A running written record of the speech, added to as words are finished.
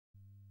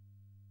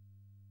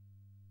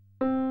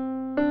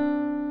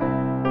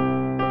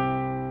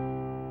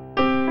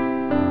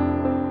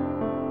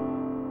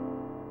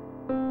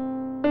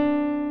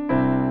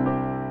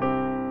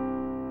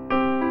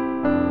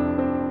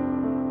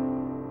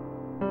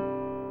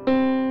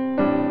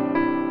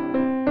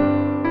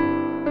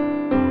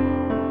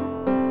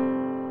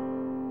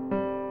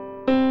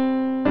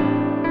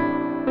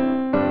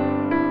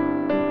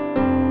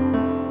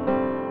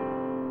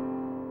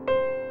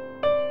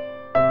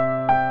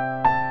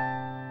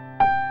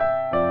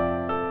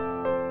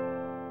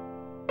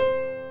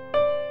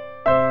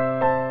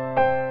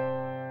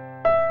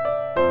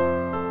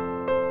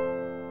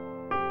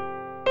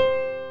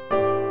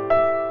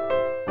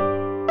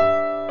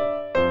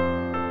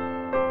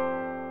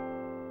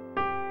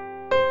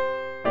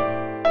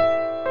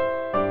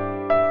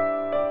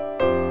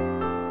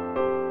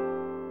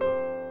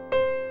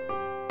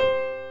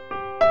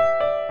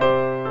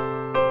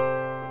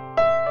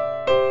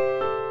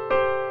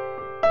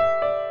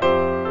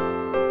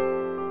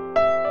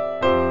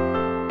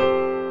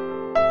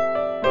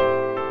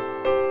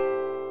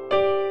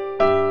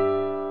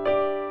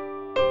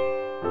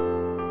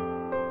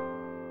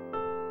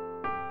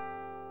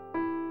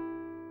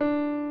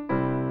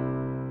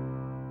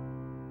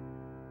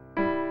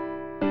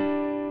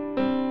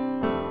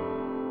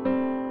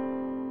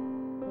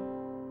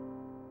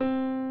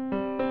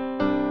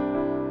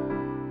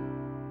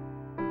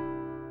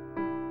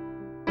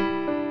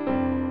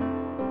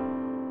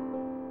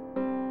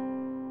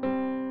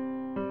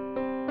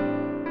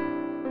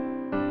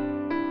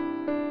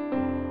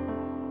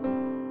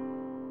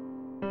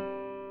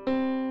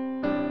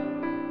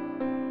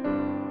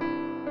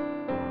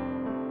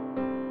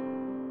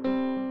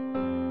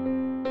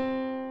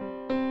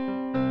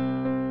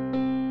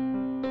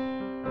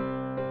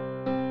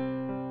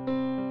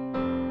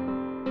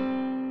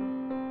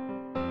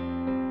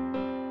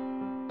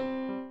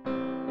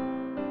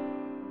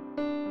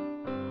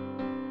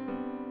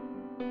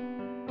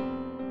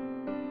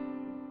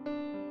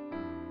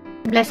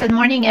Blessed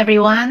morning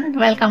everyone.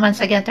 Welcome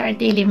once again to our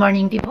daily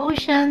morning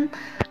devotion.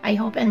 I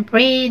hope and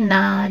pray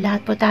na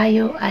lahat po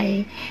tayo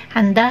ay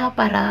handa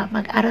para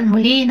mag-aral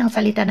muli ng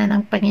salita na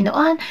ng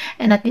Panginoon.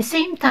 And at the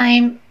same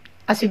time,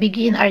 as we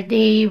begin our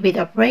day with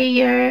a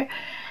prayer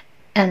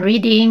and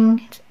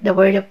reading the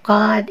Word of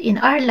God in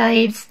our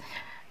lives,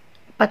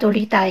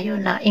 patuloy tayo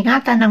na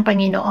ingatan ng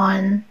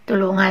Panginoon,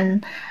 tulungan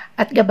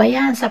at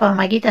gabayan sa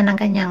pamamagitan ng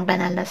kanyang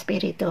banal na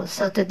Espiritu.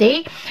 So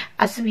today,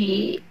 as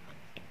we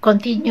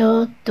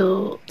continue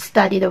to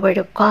study the Word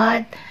of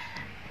God,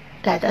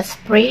 let us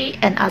pray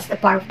and ask the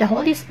power of the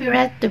Holy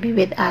Spirit to be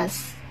with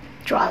us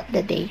throughout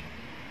the day.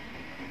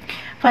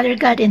 Father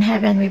God in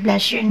heaven, we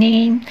bless your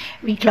name.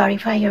 We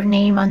glorify your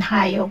name on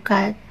high, O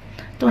God.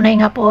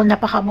 Tunay nga po,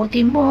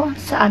 napakabuti mo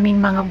sa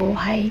aming mga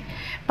buhay.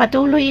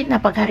 Patuloy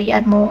na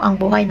pagharian mo ang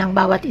buhay ng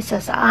bawat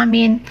isa sa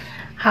amin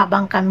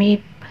habang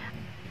kami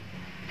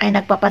ay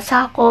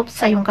nagpapasakop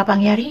sa iyong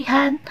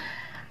kapangyarihan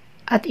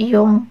at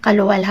iyong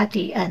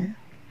kaluwalhatian.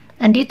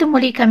 Nandito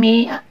muli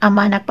kami,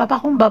 Ama,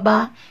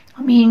 nagpapakumbaba,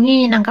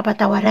 humihingi ng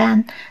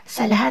kapatawaran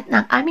sa lahat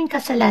ng aming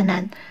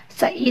kasalanan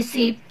sa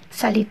isip,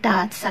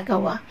 salita at sa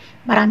gawa.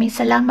 Maraming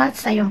salamat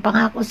sa iyong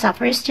pangako sa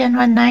 1 John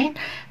 1:9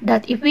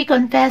 that if we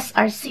confess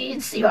our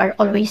sins, you are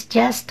always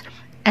just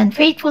and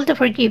faithful to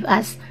forgive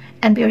us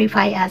and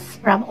purify us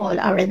from all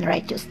our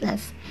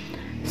unrighteousness.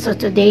 So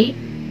today,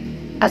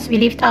 as we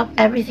lift up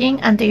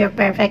everything unto your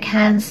perfect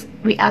hands,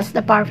 we ask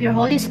the power of your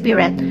Holy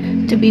Spirit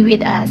to be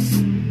with us,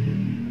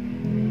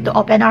 to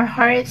open our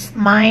hearts,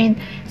 mind,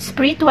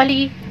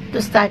 spiritually,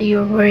 to study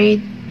your word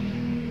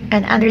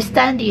and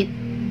understand it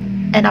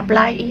and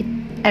apply it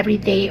every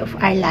day of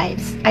our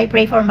lives. I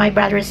pray for my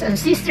brothers and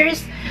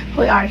sisters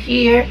who are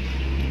here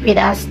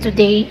with us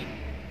today.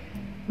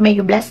 May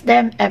you bless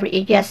them, every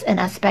areas and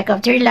aspect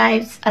of their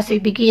lives as we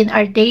begin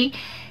our day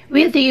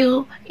with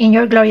you in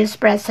your glorious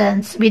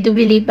presence. We do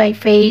believe by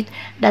faith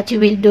that you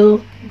will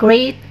do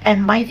great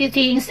and mighty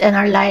things in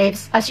our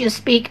lives as you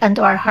speak unto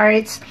our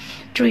hearts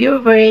through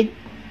your word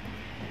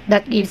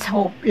that gives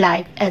hope,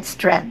 life, and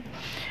strength.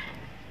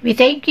 We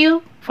thank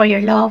you for your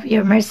love,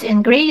 your mercy,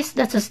 and grace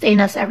that sustain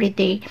us every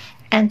day.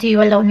 And to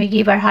you alone we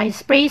give our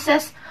highest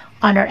praises,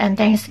 honor, and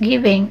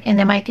thanksgiving. In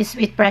the mighty,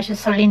 sweet,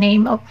 precious, holy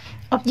name of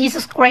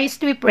Jesus Christ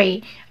we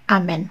pray.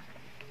 Amen.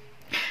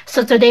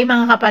 So today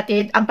mga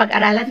kapatid, ang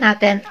pag-aralan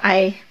natin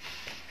ay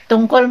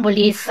tungkol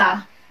muli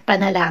sa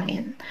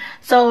panalangin.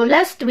 So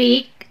last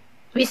week,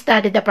 we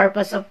studied the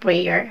purpose of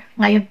prayer.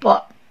 Ngayon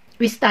po,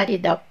 we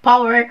studied the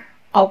power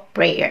of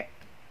prayer.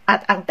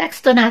 At ang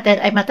teksto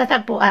natin ay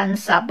matatagpuan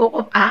sa Book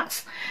of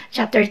Acts,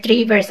 chapter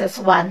 3, verses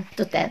 1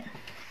 to 10.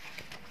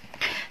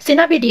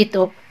 Sinabi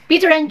dito,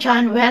 Peter and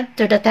John went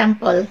to the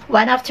temple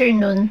one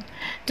afternoon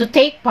to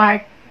take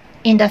part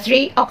in the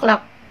 3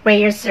 o'clock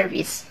prayer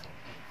service.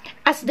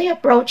 As they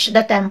approached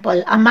the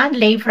temple, a man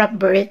lame from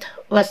birth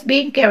was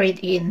being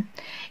carried in.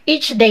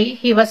 Each day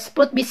he was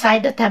put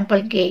beside the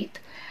temple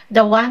gate,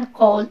 the one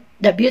called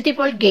the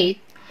Beautiful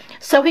Gate,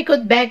 so he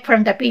could beg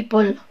from the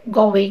people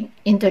going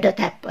into the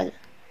temple.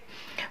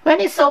 When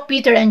he saw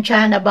Peter and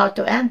John about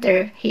to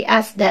enter, he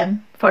asked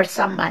them for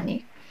some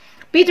money.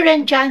 Peter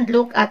and John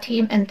looked at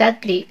him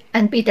intently,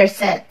 and Peter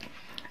said,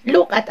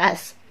 "Look at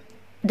us."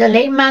 The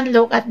lame man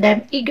looked at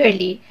them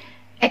eagerly,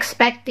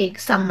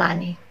 expecting some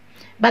money.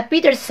 But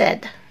Peter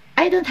said,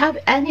 "I don't have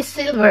any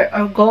silver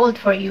or gold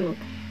for you,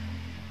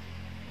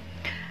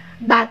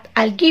 but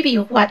I'll give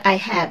you what I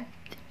have.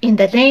 In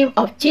the name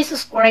of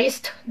Jesus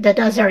Christ, the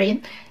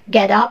Nazarene,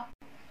 get up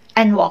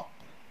and walk."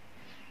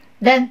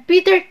 Then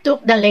Peter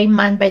took the lame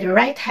man by the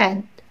right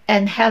hand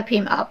and helped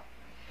him up.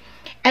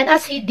 And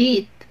as he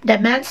did,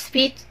 the man's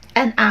feet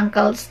and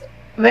ankles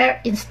were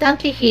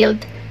instantly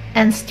healed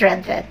and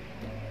strengthened.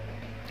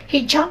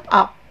 He jumped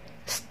up,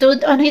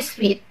 stood on his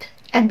feet,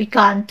 and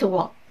began to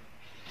walk.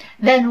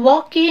 Then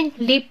walking,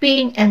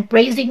 leaping, and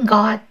praising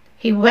God,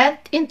 he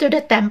went into the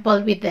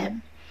temple with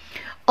them.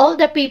 All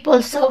the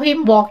people saw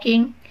him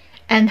walking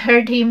and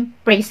heard him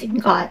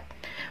praising God.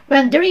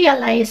 When they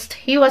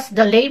realized he was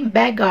the lame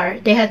beggar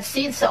they had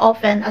seen so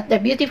often at the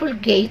Beautiful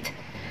Gate,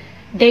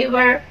 they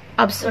were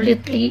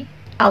absolutely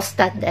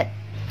astounded.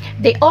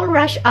 They all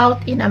rushed out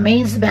in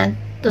amazement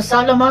to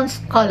Solomon's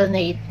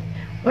colonnade,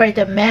 where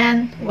the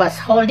man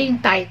was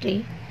holding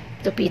tightly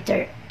to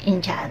Peter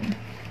and John.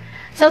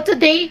 So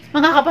today,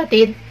 mga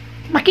kapatid,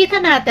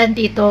 makita natin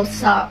dito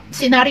sa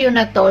senaryo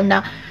na to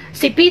na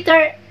si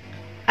Peter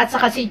at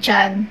saka si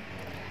John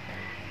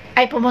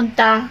ay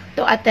pumunta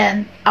to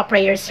attend a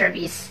prayer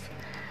service.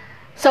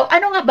 So,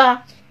 ano nga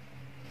ba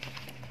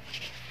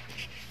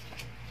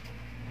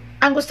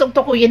ang gustong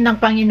tukuyin ng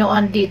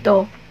Panginoon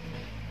dito?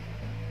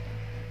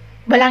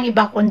 Walang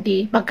iba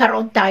kundi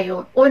magkaroon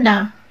tayo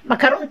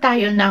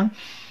ng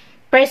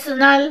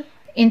personal,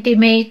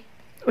 intimate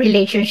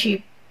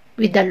relationship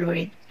with the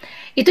Lord.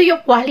 Ito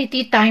yung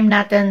quality time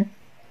natin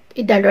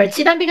with the Lord.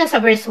 Sinabi nga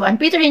sa verse 1,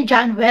 Peter and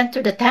John went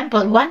to the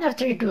temple one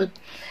afternoon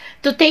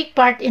to take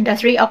part in the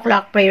 3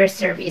 o'clock prayer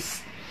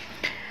service.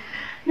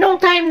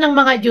 Noong time ng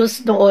mga Jews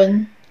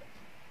noon,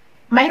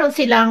 mayroon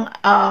silang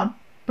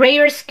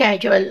prayer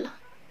schedule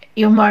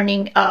yung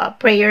morning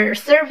prayer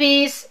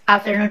service,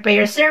 afternoon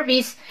prayer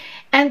service,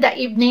 and the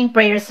evening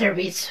prayer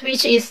service,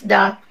 which is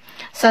the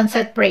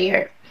sunset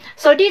prayer.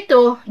 So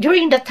dito,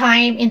 during the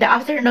time in the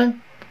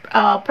afternoon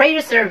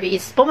prayer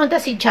service, pumunta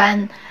si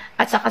John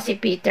at saka si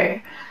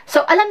Peter.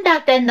 So alam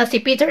natin na si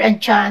Peter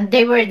and John,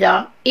 they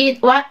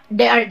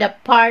are the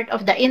part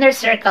of the inner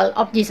circle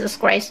of Jesus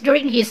Christ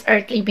during his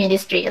earthly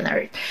ministry on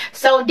earth.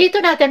 So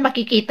dito natin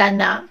makikita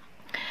na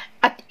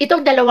at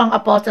itong dalawang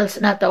apostles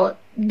na to,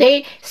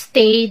 they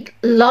stayed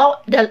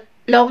longer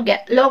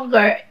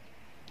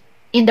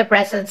in the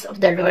presence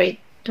of the Lord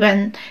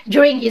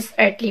during his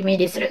earthly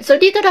ministry. So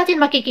dito natin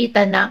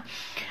makikita na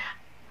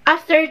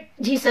after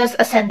Jesus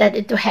ascended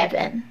into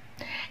heaven,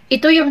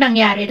 ito yung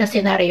nangyari na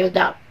scenario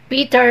na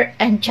Peter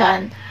and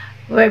John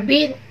were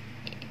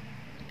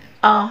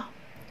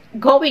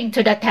going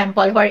to the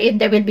temple wherein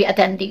they will be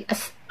attending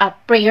a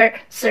prayer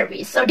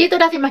service. So dito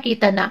natin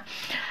makita na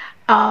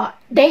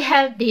they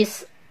have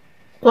this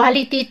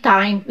quality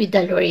time with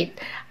the Lord.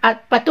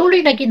 At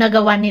patuloy na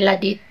ginagawa nila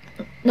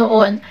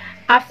noon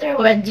after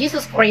when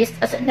Jesus Christ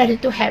ascended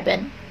to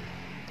heaven.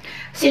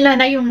 Sila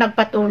na yung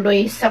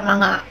nagpatuloy sa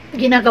mga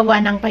ginagawa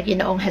ng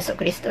Panginoong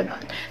Hesukristo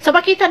noon. So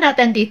makita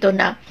natin dito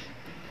na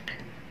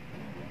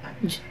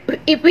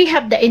if we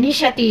have the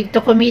initiative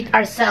to commit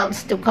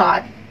ourselves to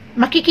God,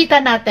 makikita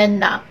natin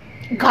na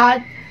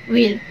God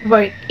will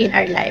work in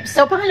our lives.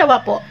 So pangalawa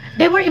po,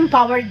 they were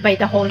empowered by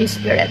the Holy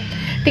Spirit.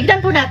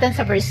 Tignan po natin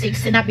sa verse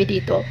 6, sinabi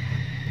dito,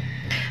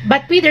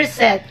 "But Peter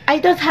said,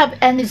 I don't have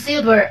any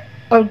silver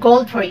or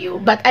gold for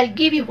you, but I'll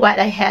give you what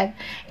I have.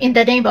 In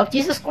the name of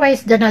Jesus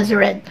Christ the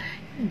Nazarene,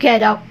 get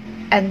up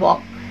and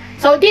walk."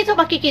 So dito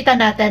makikita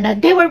natin na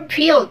they were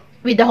filled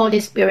with the Holy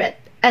Spirit,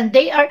 and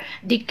they are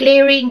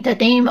declaring the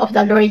name of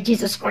the Lord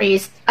Jesus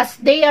Christ as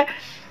they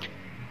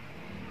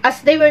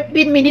were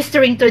been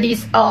ministering to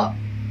this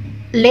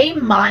lame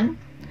man.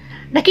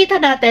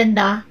 Nakita natin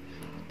na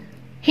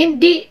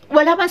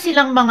wala man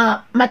silang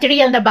mga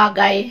material na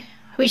bagay,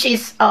 which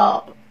is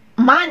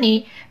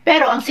money,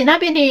 pero ang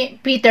sinabi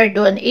ni Peter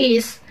doon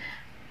is,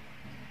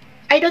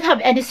 I don't have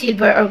any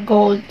silver or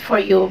gold for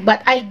you,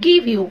 but I'll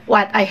give you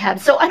what I have.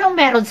 So anong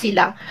meron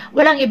sila?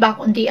 Walang iba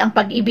kundi ang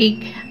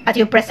pag-ibig at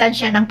yung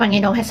presensya ng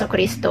Panginoong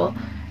Hesukristo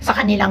sa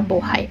kanilang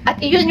buhay.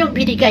 At iyon yung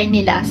binigay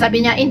nila.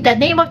 Sabi niya, in the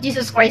name of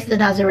Jesus Christ the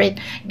Nazarene,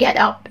 get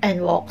up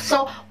and walk.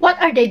 So what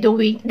are they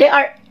doing? They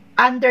are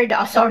under the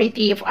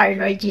authority of our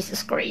Lord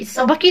Jesus Christ.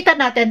 So makita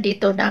natin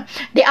dito na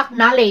they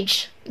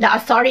acknowledge the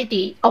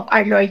authority of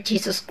our Lord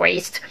Jesus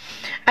Christ.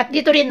 At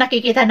dito rin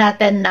nakikita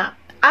natin na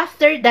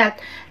after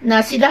that, na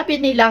sinabi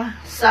nila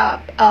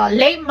sa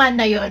layman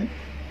na yun,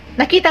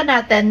 nakita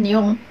natin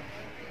yung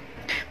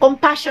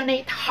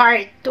compassionate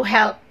heart to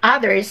help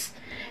others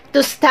to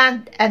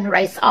stand and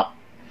rise up.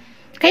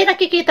 Kaya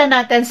nakikita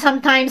natin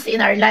sometimes in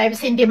our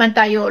lives, hindi man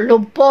tayo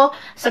lumpo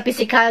sa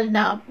physical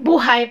na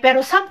buhay, pero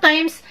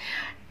sometimes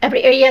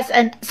every areas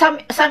and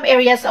some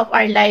areas of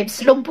our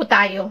lives lumpo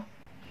tayo.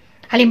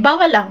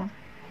 Halimbawa lang,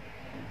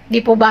 di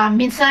po ba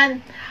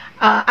minsan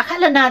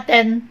akala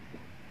natin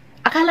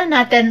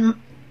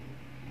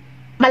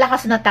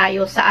malakas na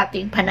tayo sa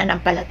ating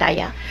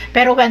pananampalataya.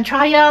 Pero when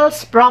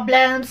trials,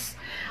 problems,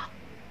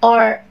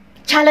 or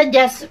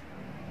challenges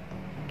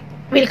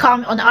will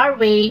come on our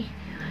way,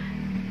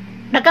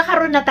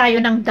 nagkakaroon na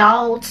tayo ng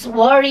doubts,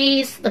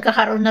 worries,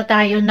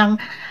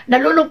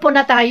 nalulumpo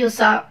na tayo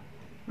sa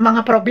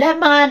mga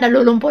problema,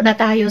 nalulumpo na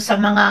tayo sa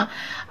mga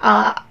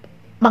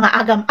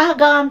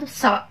agam-agam,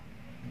 sa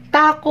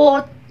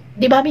takot.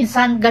 Diba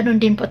minsan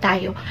ganun din po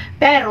tayo.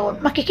 Pero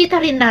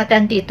makikita rin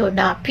natin dito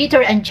na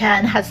Peter and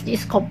John has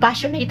this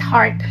compassionate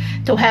heart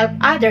to help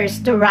others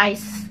to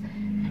rise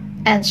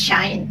and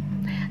shine.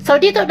 So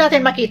dito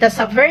natin makita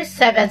sa verse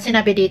 7,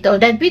 sinabi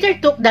dito, "Then Peter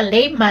took the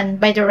lame man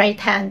by the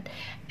right hand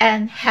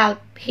and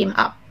helped him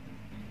up.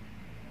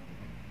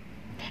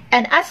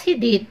 And as he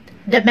did,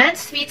 the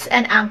man's feet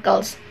and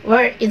ankles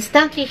were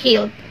instantly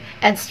healed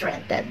and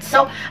strengthened."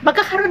 So,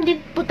 magkakaroon din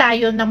po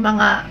tayo ng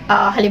mga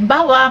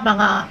halimbawa,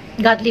 mga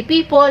godly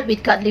people with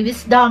godly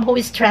wisdom who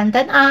will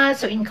strengthen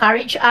us, who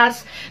encourage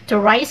us to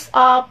rise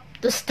up,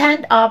 to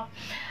stand up,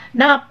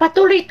 na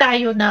patuloy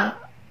tayo na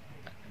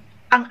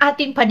ang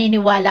ating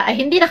paniniwala ay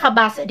hindi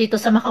nakabase dito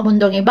sa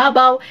makamundong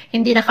ibabaw,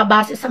 hindi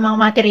nakabase sa mga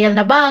material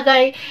na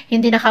bagay,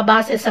 hindi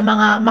nakabase sa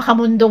mga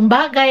makamundong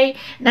bagay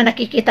na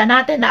nakikita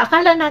natin, na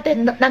akala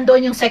natin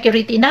nandoon yung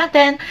security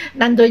natin,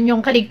 nandoon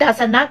yung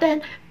kaligtasan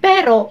natin,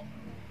 pero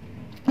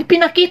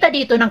pinakita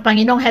dito ng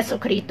Panginoong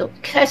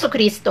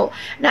Hesukristo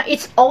na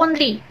it's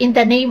only in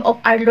the name of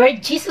our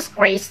Lord Jesus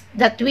Christ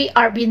that we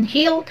are being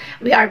healed,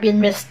 we are being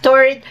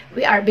restored,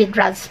 we are being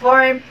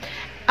transformed.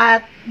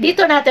 At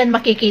dito natin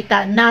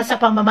makikita na sa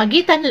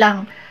pamamagitan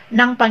lang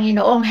ng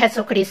Panginoong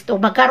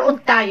Hesukristo, magkaroon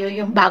tayo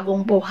yung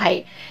bagong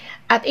buhay.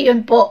 At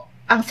iyon po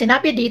ang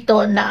sinabi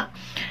dito na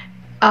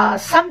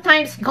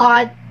sometimes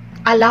God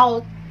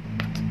allowed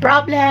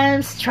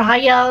problems,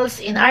 trials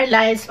in our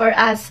lives for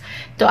us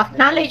to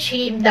acknowledge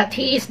Him that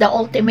He is the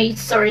ultimate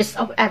source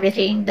of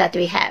everything that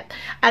we have.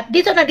 At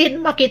dito na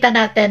din makita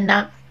natin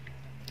na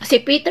si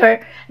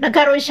Peter,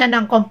 nagkaroon siya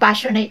ng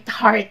compassionate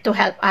heart to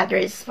help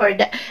others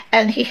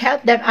and he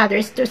helped them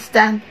others to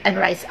stand and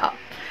rise up.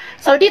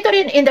 So dito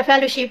rin in the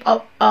fellowship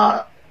of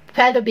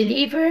fellow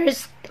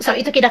believers, so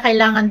ito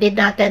kinakailangan din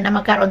natin na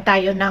magkaroon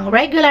tayo ng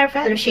regular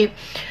fellowship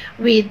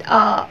with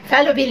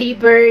fellow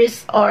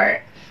believers, or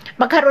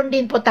magkaroon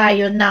din po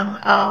tayo ng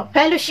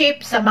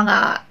fellowship sa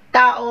mga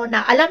tao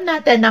na alam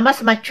natin na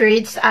mas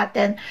matured sa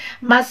atin,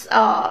 mas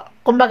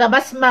kumbaga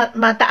mas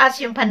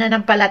mataas yung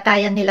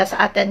pananampalataya nila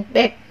sa atin.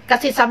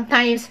 Kasi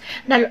sometimes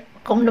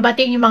kung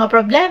dumating yung mga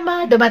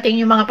problema,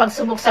 dumating yung mga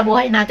pagsubok sa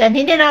buhay natin,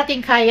 hindi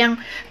natin kayang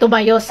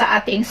tumayo sa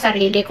ating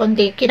sarili,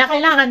 kundi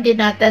kinakailangan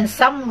din natin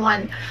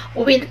someone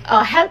who will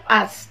help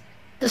us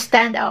to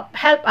stand up,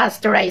 help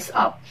us to rise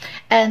up.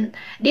 And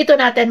dito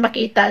natin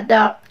makita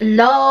the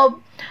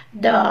love,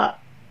 the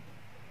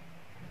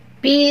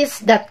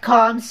peace that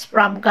comes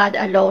from God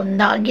alone,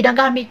 na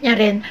ginagamit niya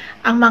rin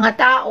ang mga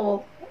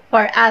tao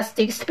for us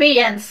to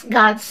experience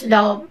God's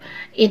love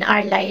in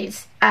our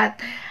lives. At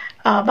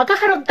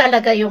magkakaroon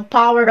talaga yung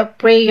power of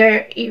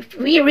prayer if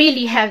we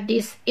really have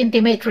this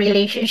intimate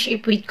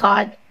relationship with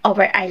God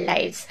over our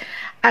lives.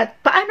 At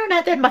paano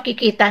natin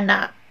makikita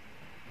na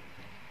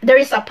there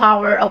is a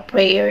power of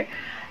prayer?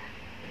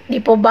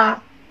 Di po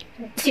ba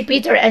si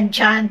Peter and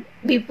John,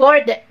 before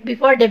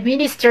the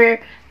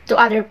minister to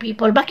other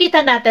people,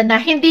 makita natin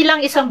na hindi lang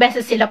isang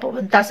beses sila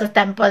pupunta sa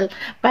temple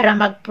para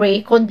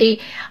mag-pray,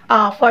 kundi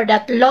for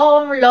that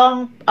long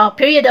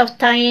period of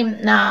time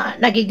na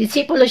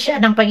naging-disipulo siya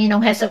ng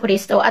Panginoong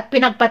Hesukristo at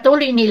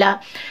pinagpatuloy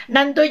nila,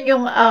 nandun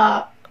yung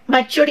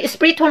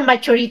spiritual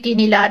maturity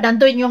nila,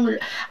 nandun yung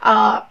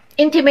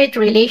intimate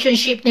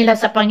relationship nila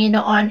sa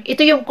Panginoon.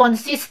 Ito yung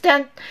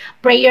consistent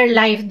prayer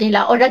life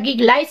nila o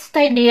naging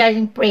lifestyle nila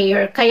yung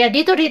prayer. Kaya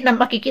dito rin na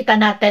makikita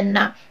natin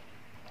na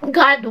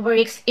God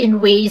works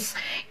in ways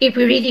if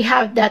we really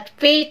have that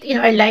faith in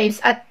our lives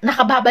at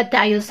nakababad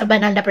tayo sa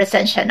banal na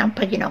presensya ng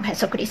Panginoong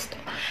Hesukristo.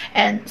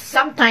 And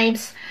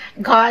sometimes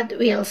God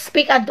will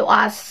speak unto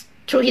us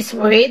through His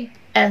Word,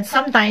 and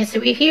sometimes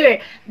we hear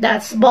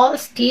that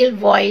small still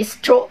voice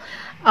through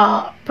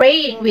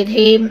praying with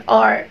Him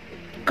or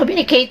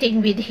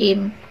communicating with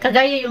Him.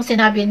 Kagaya yung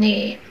sinabi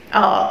ni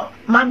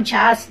Ma'am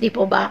Jazz, di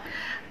po ba?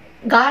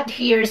 God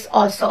hears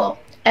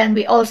also, and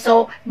we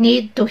also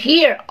need to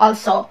hear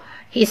also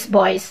His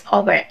voice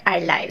over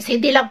our lives.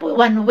 Hindi lang po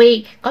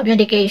one-way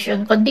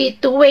communication, kundi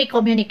two-way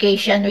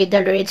communication with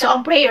the Lord. So,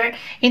 ang prayer,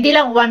 hindi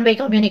lang one-way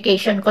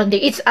communication, kundi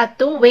it's a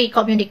two-way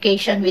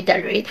communication with the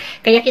Lord.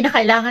 Kaya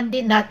kinakailangan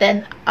din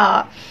natin,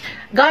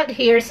 God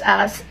hears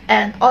us,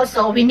 and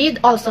also, we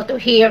need also to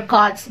hear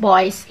God's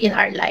voice in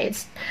our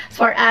lives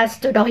for us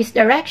to know His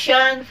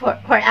direction,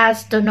 for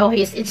us to know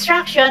His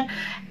instruction,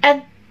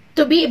 and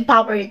to be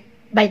empowered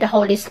by the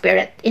Holy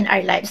Spirit in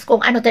our lives.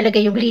 Kung ano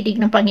talaga yung leading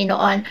ng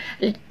Panginoon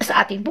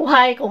sa ating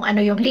buhay, kung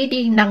ano yung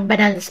leading ng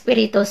Banal na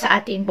Espiritu sa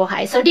ating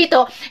buhay. So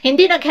dito,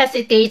 hindi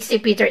nag-hesitate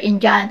si Peter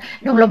and John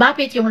nung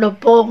lumapit yung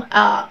lumpong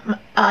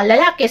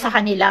lalaki sa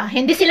kanila.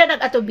 Hindi sila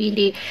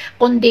nag-atubili,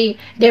 kundi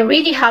they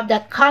really have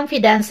that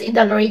confidence in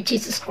the Lord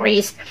Jesus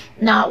Christ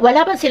na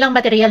wala man silang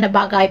material na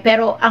bagay,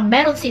 pero ang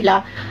meron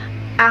sila,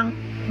 ang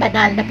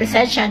banal na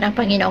presensya ng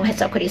Panginoong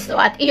Hesukristo.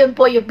 At iyon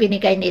po yung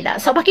binigay nila.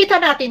 So makita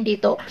natin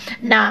dito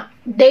na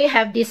they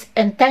have this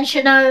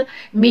intentional,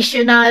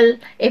 missional,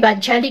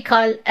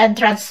 evangelical, and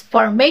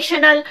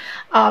transformational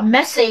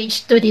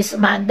message to this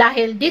man.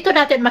 Dahil dito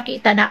natin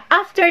makita na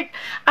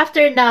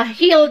after na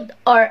healed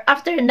or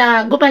after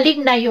na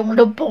gumaling na yung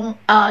lumpong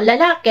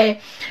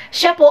lalaki,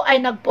 siya po ay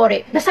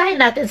nagpuri.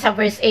 Basahin natin sa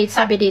verse 8,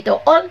 sabi dito,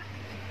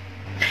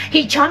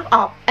 he jumped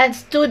up and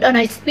stood on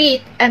his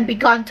feet and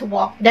began to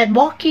walk. Then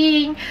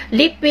walking,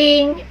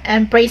 leaping,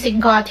 and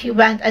praising God, he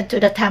went into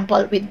the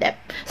temple with them.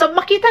 So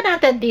makita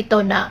natin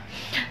dito na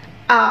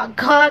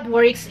God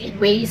works in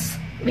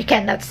ways we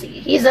cannot see.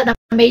 He's an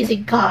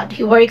amazing God.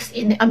 He works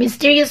in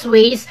mysterious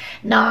ways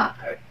na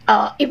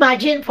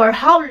imagine for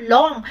how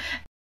long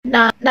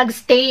na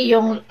nagstay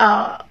yung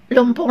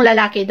lumpong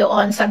lalaki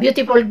doon sa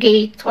beautiful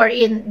gate,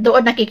 wherein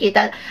doon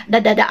nakikita na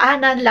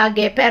dadaanan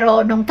lagi.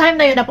 Pero nung time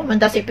na yun na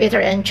pumunta si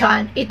Peter and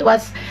John, it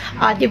was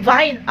a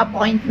divine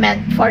appointment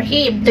for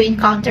him to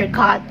encounter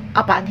God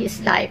upon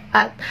his life.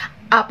 At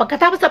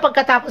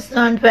pagkatapos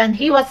nun, when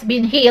he was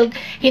being healed,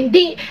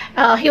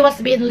 he was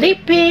being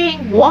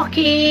leaping,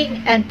 walking,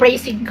 and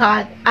praising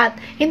God. At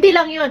hindi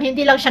lang yun,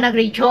 hindi lang siya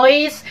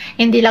nag-rejoice,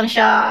 hindi lang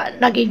siya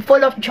naging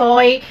full of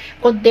joy,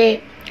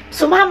 kundi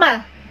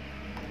sumama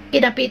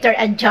kina Peter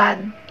and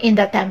John in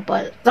the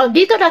temple. So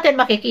dito natin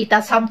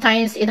makikita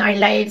sometimes in our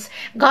lives,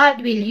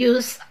 God will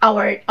use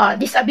our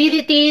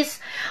disabilities,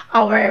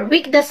 our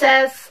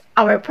weaknesses,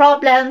 our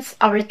problems,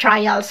 our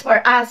trials for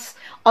us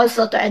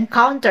also to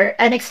encounter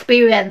and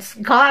experience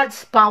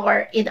God's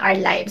power in our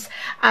lives.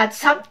 At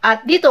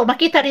dito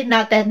makita rin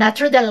natin na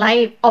through the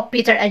life of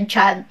Peter and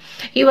John,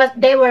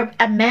 they were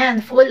a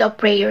man full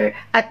of prayer.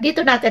 At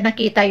dito natin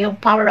nakita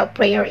yung power of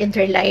prayer in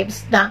their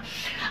lives na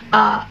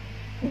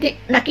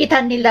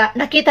nakita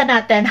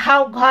natin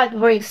how God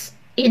works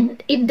in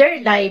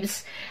their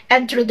lives,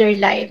 and through their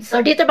lives.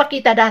 So dito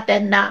makita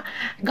natin na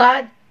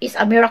God is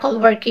a miracle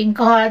working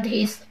God.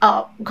 He's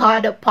a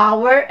God of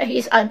power.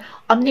 He's an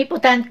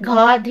omnipotent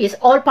God. He's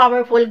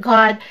all-powerful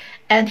God.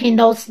 And He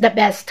knows the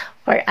best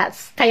for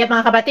us. Kaya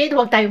mga kapatid,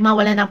 huwag tayong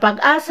mawala ng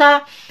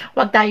pag-asa.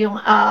 Huwag tayong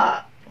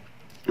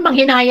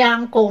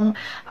manghinayang kung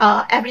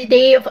every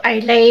day of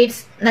our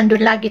lives, nandun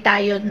lagi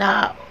tayo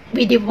na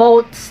we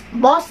devote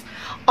most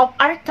of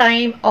our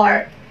time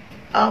or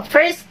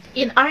first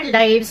in our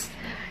lives,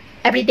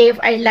 every day of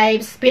our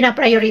lives,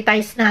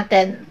 pinaprioritize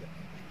natin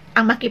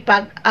ang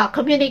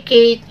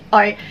makipag-communicate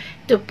or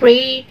to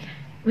pray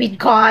with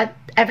God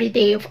every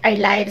day of our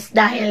lives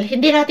dahil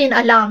hindi natin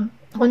alam,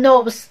 who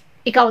knows,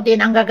 ikaw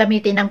din ang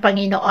gagamitin ng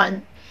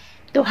Panginoon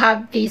to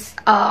have this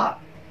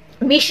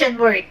mission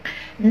work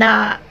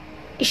na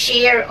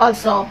share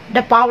also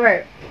the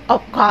power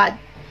of God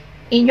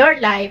in your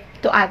life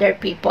to other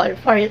people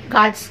for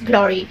God's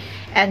glory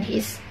and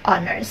His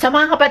honor. So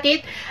mga kapatid,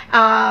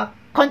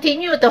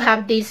 continue to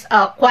have this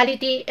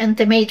quality,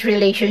 intimate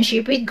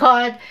relationship with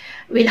God.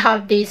 We'll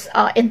have this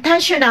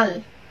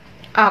intentional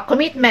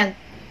commitment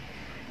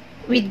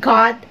with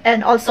God,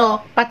 and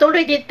also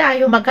patuloy din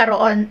tayo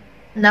magkaroon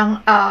ng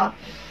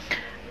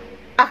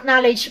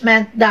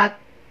acknowledgement that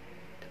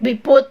we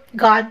put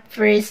God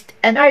first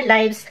in our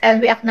lives and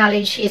we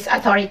acknowledge His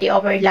authority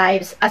over our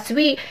lives as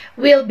we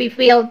will be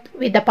filled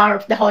with the power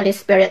of the Holy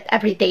Spirit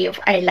every day of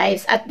our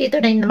lives. At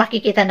dito na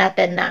makikita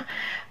natin na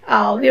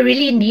we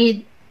really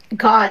need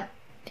God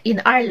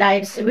in our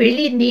lives. We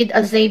really need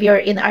a Savior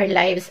in our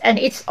lives,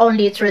 and it's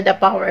only through the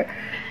power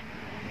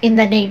in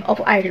the name of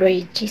our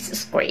Lord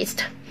Jesus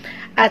Christ.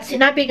 At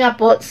sinabi nga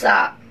po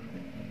sa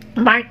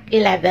Mark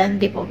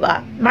 11, di po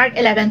ba? Mark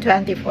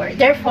 11:24.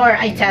 Therefore,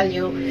 I tell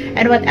you,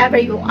 and whatever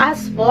you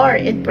ask for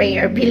in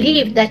prayer,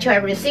 believe that you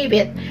have received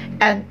it,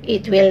 and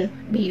it will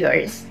be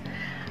yours.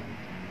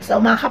 So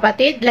mga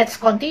kapatid, let's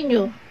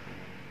continue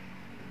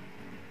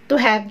to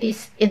have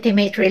this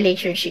intimate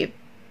relationship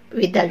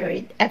with the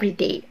Lord every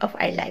day of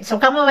our lives. So,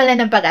 kung mawala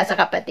ng pag-asa,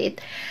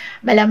 kapatid,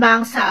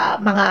 malamang sa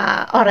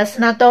mga oras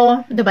na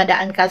to,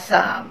 dumadaan ka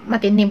sa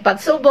matinding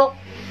pagsubok,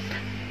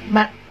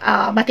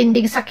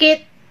 matinding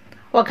sakit,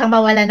 huwag kang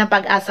mawala ng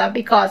pag-asa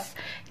because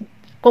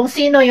kung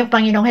sino yung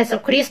Panginoong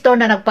Hesukristo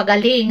na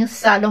nagpagaling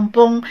sa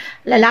lumpong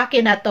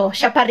lalaki na to,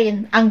 siya pa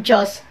rin ang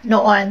Diyos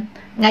noon,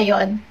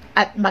 ngayon,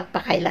 at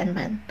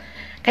magpakailanman.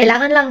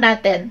 Kailangan lang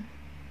natin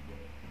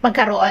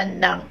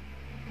magkaroon ng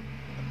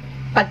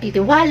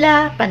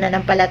pagtitiwala,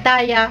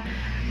 pananampalataya,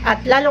 at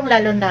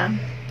lalong-lalo na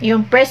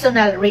yung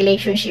personal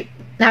relationship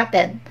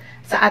natin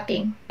sa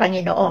ating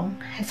Panginoong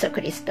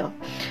Hesukristo.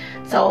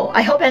 So,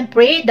 I hope and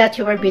pray that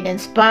you will be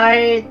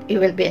inspired, you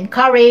will be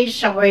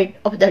encouraged sa word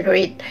of the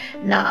Lord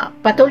na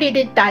patuloy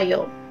din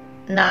tayo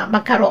na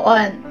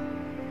magkaroon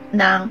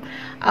ng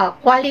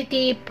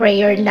quality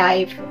prayer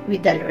life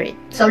with the Lord.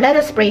 So, let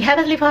us pray.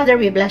 Heavenly Father,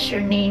 we bless your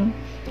name.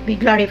 We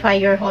glorify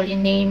your holy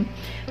name.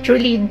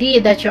 Truly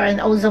indeed that you are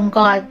an awesome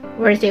God,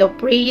 worthy of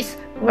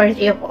praise,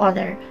 worthy of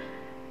honor.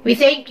 We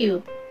thank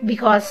you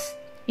because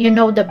you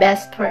know the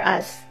best for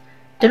us.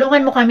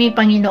 Tulungan mo kami,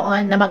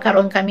 Panginoon, na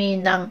magkaroon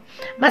kami ng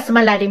mas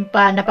malalim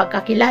pa na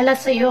pagkakilala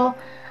sa iyo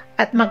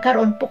at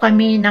magkaroon po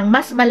kami ng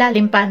mas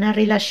malalim pa na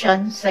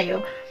relasyon sa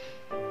iyo.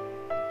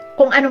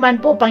 Kung ano man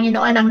po,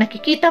 Panginoon, ang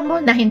nakikita mo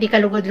na hindi ka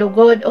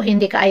lugod-lugod o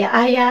hindi ka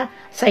aya-aya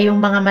sa iyong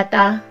mga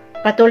mata,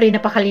 patuloy na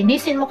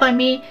pakalinisin mo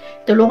kami,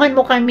 tulungan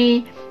mo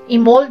kami,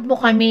 i-mold mo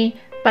kami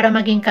para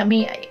maging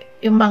kami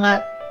yung mga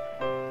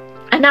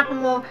anak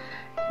mo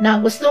na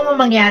gusto mo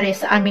mangyari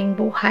sa aming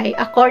buhay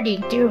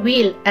according to your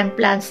will and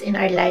plans in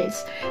our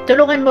lives.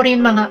 Tulungan mo rin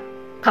mga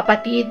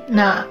kapatid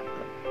na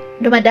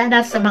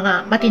dumadanas sa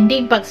mga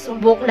matinding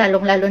pagsubok,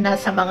 lalong-lalo na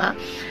sa mga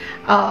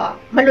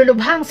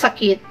malulubhang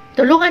sakit.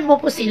 Tulungan mo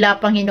po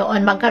sila,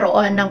 Panginoon,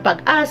 magkaroon ng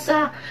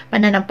pag-asa,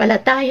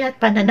 pananampalataya at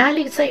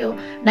pananalig sa iyo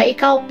na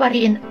ikaw pa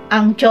rin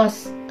ang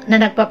Diyos na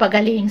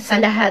nagpapagaling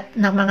sa lahat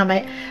ng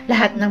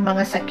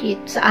mga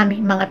sakit sa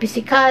aming mga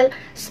physical,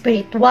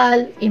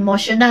 spiritual,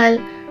 emotional,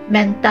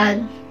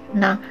 mental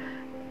na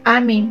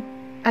aming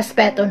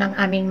aspeto ng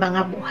aming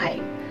mga buhay.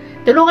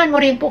 Tulungan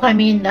mo rin po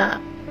kami na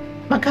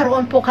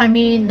magkaroon po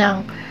kami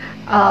ng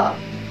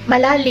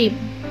malalim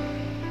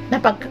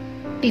na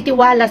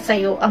pagtitiwala sa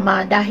iyo,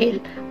 Ama, dahil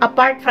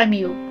apart from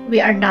you,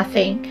 we are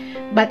nothing,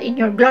 but in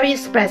your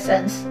glorious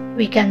presence,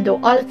 we can do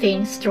all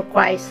things through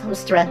Christ who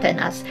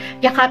strengthens us.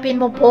 Yakapin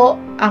mo po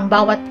ang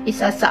bawat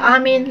isa sa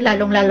amin,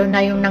 lalong-lalo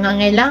na yung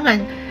nangangailangan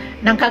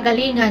ng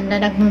kagalingan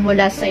na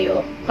nagmumula sa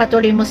iyo.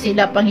 Patuloy mo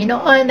sila,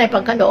 Panginoon, na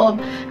ipagkaloob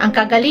ang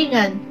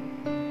kagalingan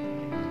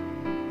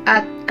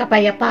at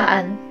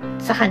kapayapaan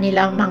sa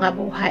kanilang mga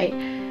buhay.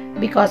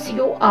 Because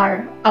you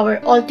are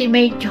our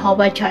ultimate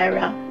Jehovah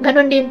Jireh.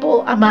 Ganon din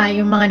po, Ama,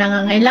 yung mga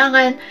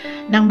nangangailangan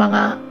ng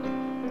mga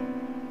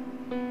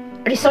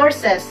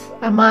resources,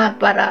 Ama,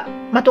 para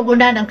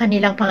matugunan ang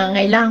kanilang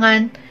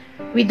pangangailangan.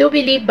 We do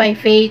believe by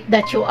faith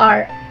that you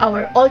are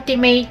our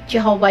ultimate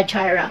Jehovah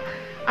Jireh.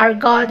 Our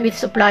God will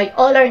supply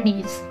all our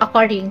needs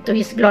according to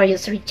His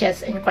glorious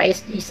riches in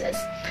Christ Jesus.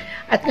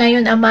 At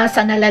ngayon, Ama,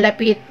 sa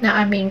nalalapit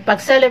na aming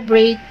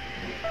pag-celebrate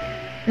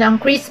ng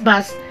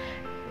Christmas,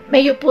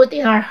 may you put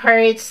in our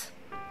hearts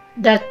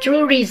the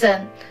true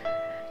reason,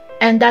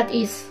 and that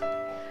is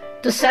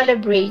to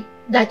celebrate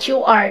that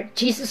you are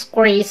Jesus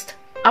Christ,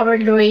 our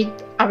Lord,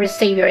 our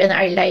Savior in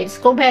our lives.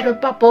 Kung meron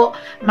pa po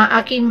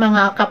aking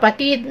mga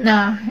kapatid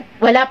na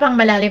wala pang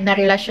malalim na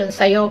relasyon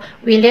sa iyo,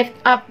 we lift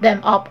up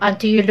them up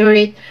unto you,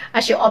 Lord,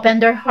 as you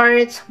open their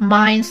hearts,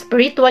 minds,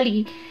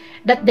 spiritually,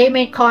 that they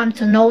may come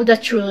to know the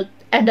truth,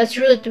 and the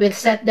truth will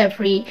set them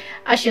free.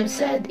 As you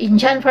said in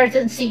John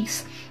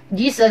 14:6,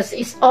 Jesus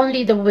is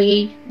only the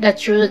way, the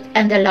truth,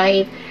 and the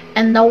life,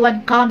 and no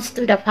one comes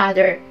to the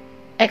Father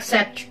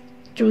except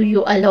through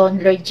you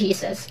alone, Lord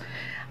Jesus.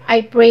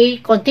 I pray,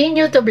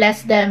 continue to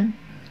bless them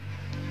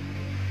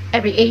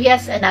every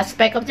areas and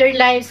aspect of their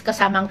lives,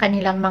 kasama ang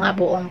kanilang mga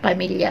buong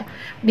pamilya.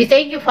 We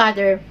thank you,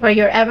 Father, for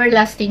your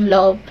everlasting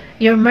love,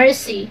 your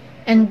mercy,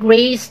 and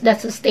grace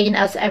that sustain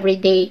us every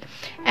day.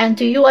 And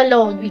to you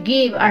alone, we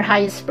give our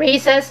highest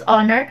praises,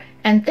 honor,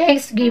 and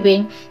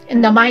thanksgiving.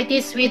 In the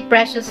mighty, sweet,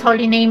 precious,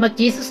 holy name of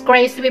Jesus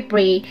Christ, we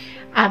pray.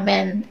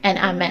 Amen and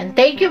amen.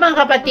 Thank you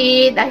mga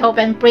kapatid. I hope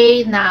and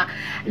pray na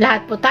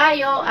lahat po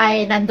tayo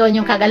ay nandun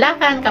yung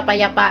kagalakan,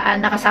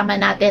 kapayapaan, nakasama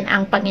natin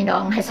ang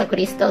Panginoong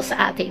Hesukristo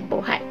sa ating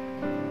buhay.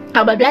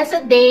 Have a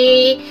blessed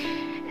day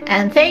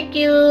and thank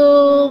you.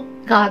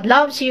 God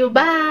loves you.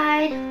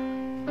 Bye.